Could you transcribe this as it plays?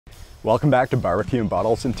Welcome back to Barbecue and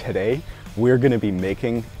Bottles, and today we're going to be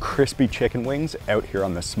making crispy chicken wings out here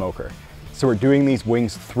on the smoker. So we're doing these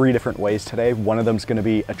wings 3 different ways today. One of them is going to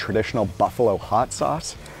be a traditional buffalo hot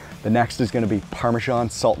sauce. The next is going to be Parmesan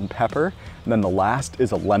salt and pepper. And then the last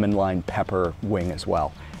is a lemon lime pepper wing as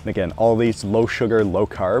well. And again, all these low sugar, low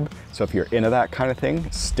carb. So if you're into that kind of thing,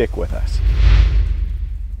 stick with us.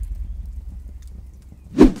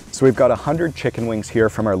 So we've got 100 chicken wings here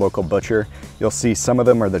from our local butcher. You'll see some of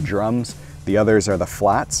them are the drums, the others are the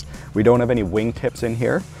flats. We don't have any wing tips in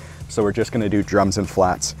here, so we're just gonna do drums and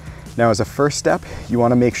flats. Now as a first step, you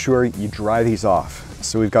wanna make sure you dry these off.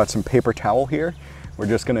 So we've got some paper towel here. We're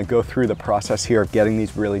just gonna go through the process here of getting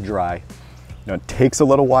these really dry. Now it takes a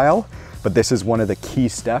little while, but this is one of the key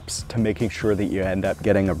steps to making sure that you end up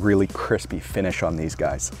getting a really crispy finish on these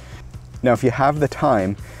guys. Now if you have the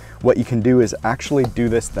time, what you can do is actually do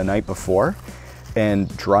this the night before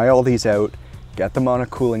and dry all these out, get them on a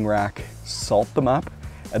cooling rack, salt them up,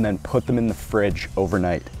 and then put them in the fridge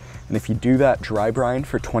overnight. And if you do that dry brine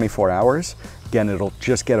for 24 hours, again, it'll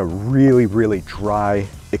just get a really, really dry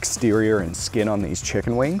exterior and skin on these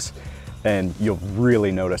chicken wings, and you'll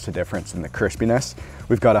really notice a difference in the crispiness.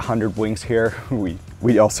 We've got 100 wings here.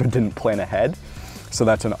 We also didn't plan ahead, so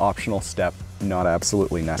that's an optional step, not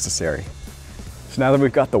absolutely necessary. So now that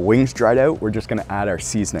we've got the wings dried out, we're just gonna add our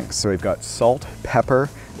seasonings. So we've got salt, pepper,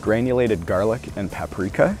 granulated garlic, and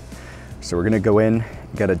paprika. So we're gonna go in,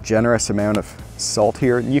 get a generous amount of salt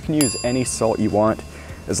here. You can use any salt you want,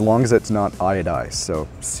 as long as it's not iodized. So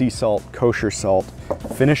sea salt, kosher salt,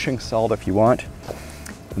 finishing salt if you want,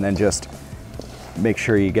 and then just make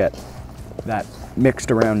sure you get that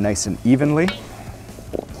mixed around nice and evenly.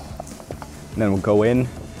 And then we'll go in,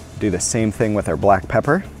 do the same thing with our black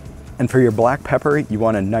pepper. And for your black pepper, you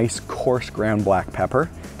want a nice coarse ground black pepper,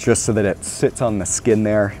 just so that it sits on the skin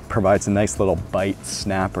there, provides a nice little bite,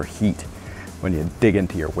 snap, or heat when you dig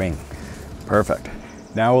into your wing. Perfect.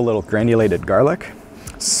 Now a little granulated garlic.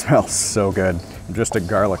 Smells so good. I'm just a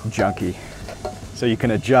garlic junkie. So you can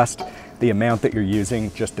adjust the amount that you're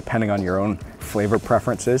using just depending on your own flavor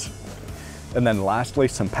preferences. And then lastly,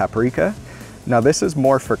 some paprika. Now this is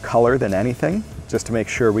more for color than anything, just to make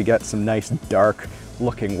sure we get some nice dark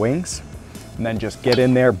looking wings. And then just get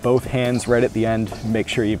in there, both hands right at the end, make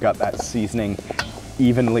sure you've got that seasoning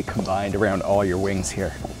evenly combined around all your wings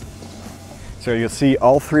here. So you'll see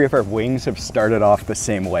all 3 of our wings have started off the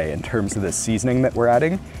same way in terms of the seasoning that we're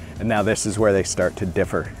adding, and now this is where they start to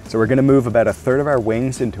differ. So we're gonna move about 1/3 of our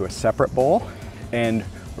wings into a separate bowl, and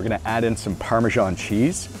we're gonna add in some Parmesan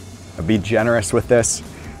cheese. Now be generous with this.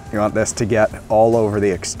 You want this to get all over the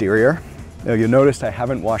exterior. Now you'll notice I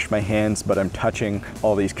haven't washed my hands, but I'm touching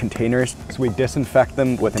all these containers. So we disinfect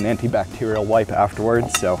them with an antibacterial wipe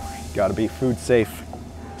afterwards, so gotta be food safe.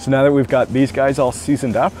 So now that we've got these guys all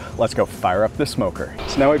seasoned up, let's go fire up the smoker.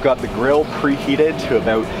 So now we've got the grill preheated to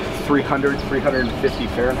about 300, 350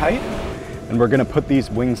 Fahrenheit, and we're gonna put these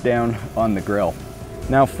wings down on the grill.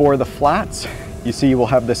 Now for the flats, you see we'll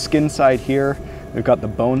have the skin side here, we've got the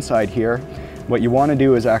bone side here. What you wanna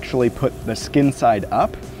do is actually put the skin side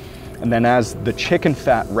up, and then as the chicken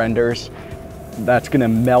fat renders, that's gonna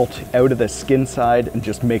melt out of the skin side and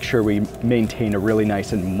just make sure we maintain a really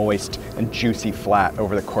nice and moist and juicy flat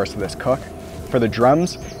over the course of this cook. For the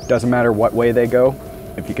drums, doesn't matter what way they go.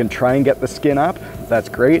 If you can try and get the skin up, that's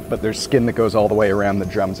great, but there's skin that goes all the way around the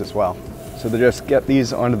drums as well. So they just get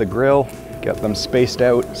these onto the grill, get them spaced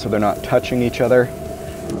out so they're not touching each other.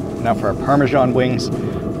 Now for our Parmesan wings,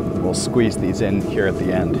 we'll squeeze these in here at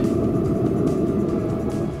the end.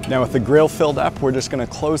 Now with the grill filled up, we're just gonna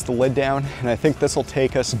close the lid down, and I think this will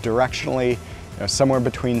take us directionally somewhere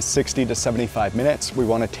between 60 to 75 minutes. We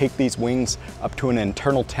wanna take these wings up to an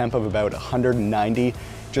internal temp of about 190,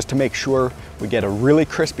 just to make sure we get a really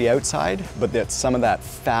crispy outside, but that some of that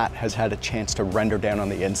fat has had a chance to render down on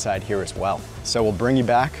the inside here as well. So we'll bring you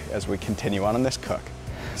back as we continue on this cook.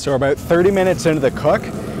 So we're about 30 minutes into the cook.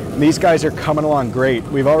 These guys are coming along great.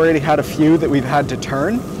 We've already had a few that we've had to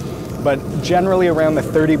turn, but generally around the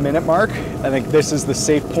 30-minute mark, I think this is the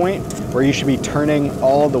safe point where you should be turning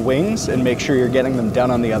all the wings and make sure you're getting them done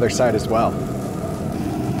on the other side as well.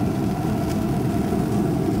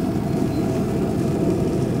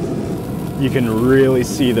 You can really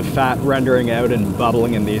see the fat rendering out and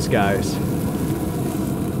bubbling in these guys.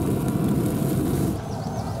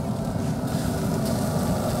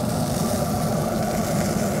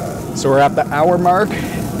 So we're at the hour mark,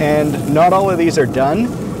 and not all of these are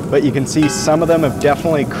done, but you can see some of them have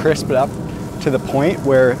definitely crisped up to the point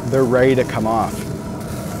where they're ready to come off.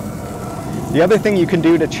 The other thing you can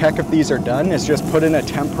do to check if these are done is just put in a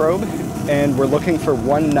temp probe, and we're looking for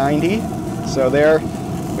 190. So there,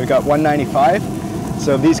 We've got 195.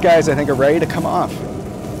 So these guys, I think, are ready to come off.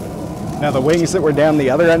 Now the wings that were down the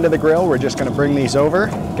other end of the grill, we're just gonna bring these over,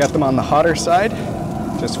 get them on the hotter side,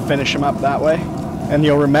 just finish them up that way. And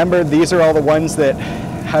you'll remember, these are all the ones that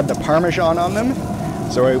had the Parmesan on them.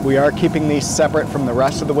 So we are keeping these separate from the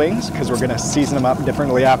rest of the wings because we're gonna season them up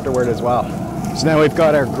differently afterward as well. So now we've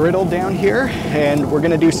got our griddle down here and we're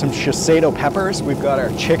gonna do some Shiseido peppers. We've got our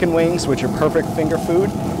chicken wings, which are perfect finger food,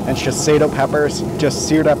 and Shiseido peppers just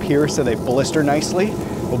seared up here so they blister nicely.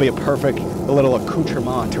 Will be a perfect little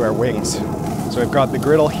accoutrement to our wings. So we've got the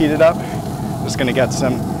griddle heated up. Just gonna get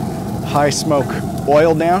some high smoke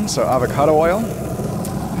oil down, so avocado oil.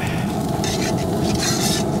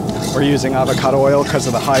 We're using avocado oil because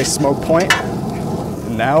of the high smoke point.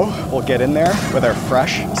 And now we'll get in there with our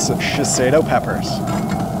fresh Shiseido peppers.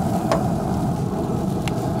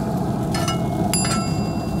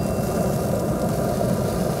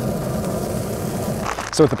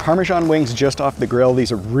 So with the Parmesan wings just off the grill,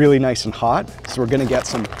 these are really nice and hot. So we're gonna get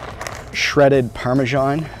some shredded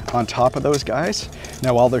Parmesan on top of those guys.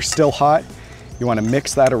 Now while they're still hot, you wanna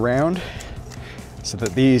mix that around so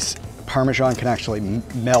that these Parmesan can actually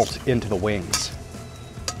melt into the wings.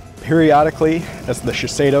 Periodically, as the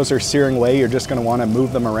Shiseidos are searing away, you're just gonna wanna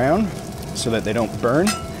move them around so that they don't burn.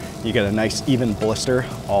 You get a nice even blister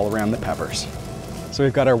all around the peppers. So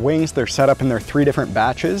we've got our wings, they're set up in their 3 different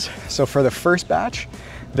batches. So for the first batch,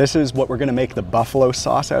 this is what we're gonna make the buffalo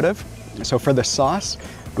sauce out of. So for the sauce,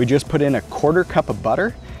 we just put in a 1/4 cup of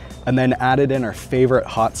butter and then added in our favorite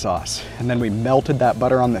hot sauce. And then we melted that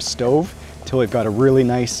butter on the stove till we've got a really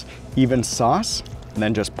nice even sauce, and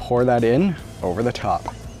then just pour that in over the top.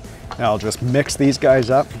 Now I'll just mix these guys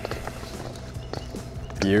up.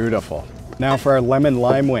 Beautiful. Now for our lemon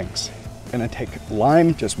lime wings. Gonna take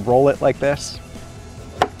lime, just roll it like this.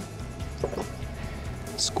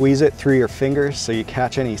 Squeeze it through your fingers so you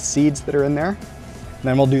catch any seeds that are in there. And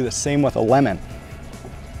then we'll do the same with a lemon.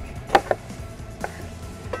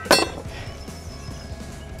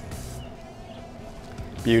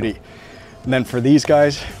 Beauty. And then for these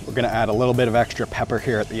guys, we're gonna add a little bit of extra pepper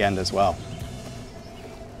here at the end as well.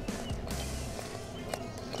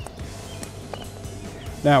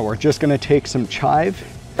 Now we're just gonna take some chive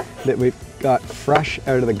that we've got fresh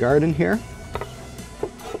out of the garden here.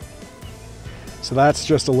 So that's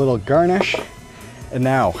just a little garnish. And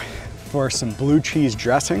now for some blue cheese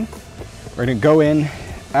dressing, we're gonna go in.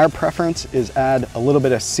 Our preference is add a little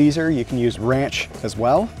bit of Caesar. You can use ranch as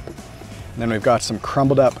well. And then we've got some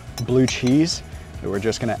crumbled up blue cheese that we're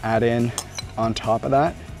just gonna add in on top of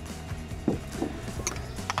that.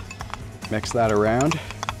 Mix that around.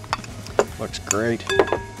 Looks great.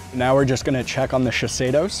 Now we're just gonna check on the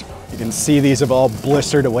Shiseidos. You can see these have all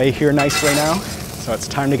blistered away here nicely now. So it's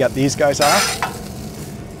time to get these guys off.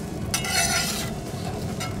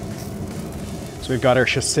 So we've got our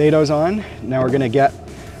Shiseidos on. Now we're gonna get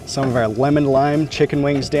some of our lemon lime chicken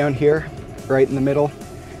wings down here, right in the middle.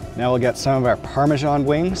 Now we'll get some of our Parmesan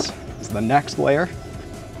wings as the next layer.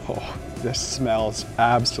 Oh, this smells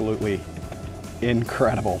absolutely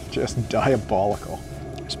incredible, just diabolical.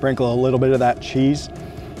 Sprinkle a little bit of that cheese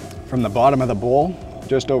from the bottom of the bowl,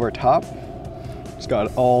 just over top. It's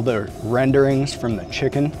got all the renderings from the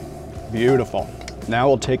chicken. Beautiful. Now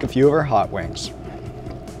we'll take a few of our hot wings.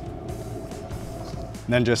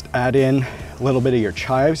 And then just add in a little bit of your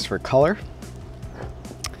chives for color.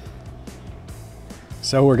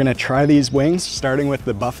 So we're gonna try these wings, starting with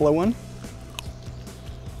the buffalo one.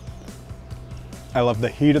 I love the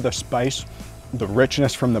heat of the spice, the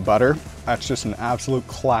richness from the butter. That's just an absolute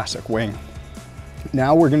classic wing.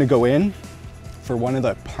 Now we're gonna go in for one of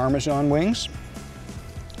the Parmesan wings.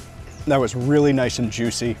 That was really nice and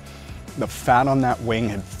juicy. The fat on that wing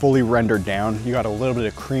had fully rendered down. You got a little bit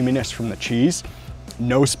of creaminess from the cheese.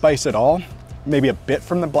 No spice at all. Maybe a bit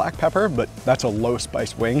from the black pepper, but that's a low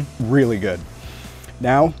spice wing. Really good.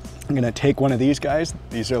 Now, I'm gonna take one of these guys.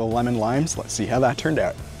 These are the lemon limes. Let's see how that turned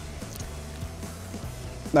out.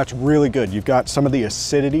 That's really good. You've got some of the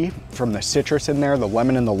acidity from the citrus in there, the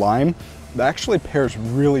lemon and the lime. That actually pairs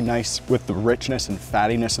really nice with the richness and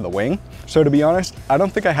fattiness of the wing. So to be honest, I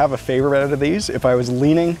don't think I have a favorite out of these. If I was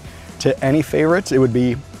leaning to any favorites, it would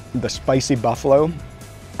be the spicy buffalo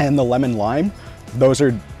and the lemon lime. Those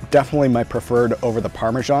are definitely my preferred over the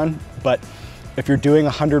Parmesan. But if you're doing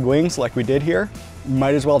 100 wings like we did here, you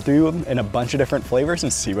might as well do them in a bunch of different flavors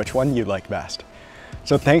and see which one you like best.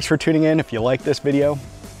 So thanks for tuning in. If you like this video,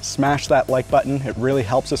 smash that like button. It really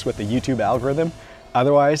helps us with the YouTube algorithm.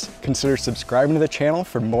 Otherwise, consider subscribing to the channel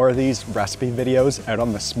for more of these recipe videos out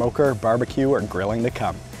on the smoker, barbecue, or grilling to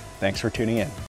come. Thanks for tuning in.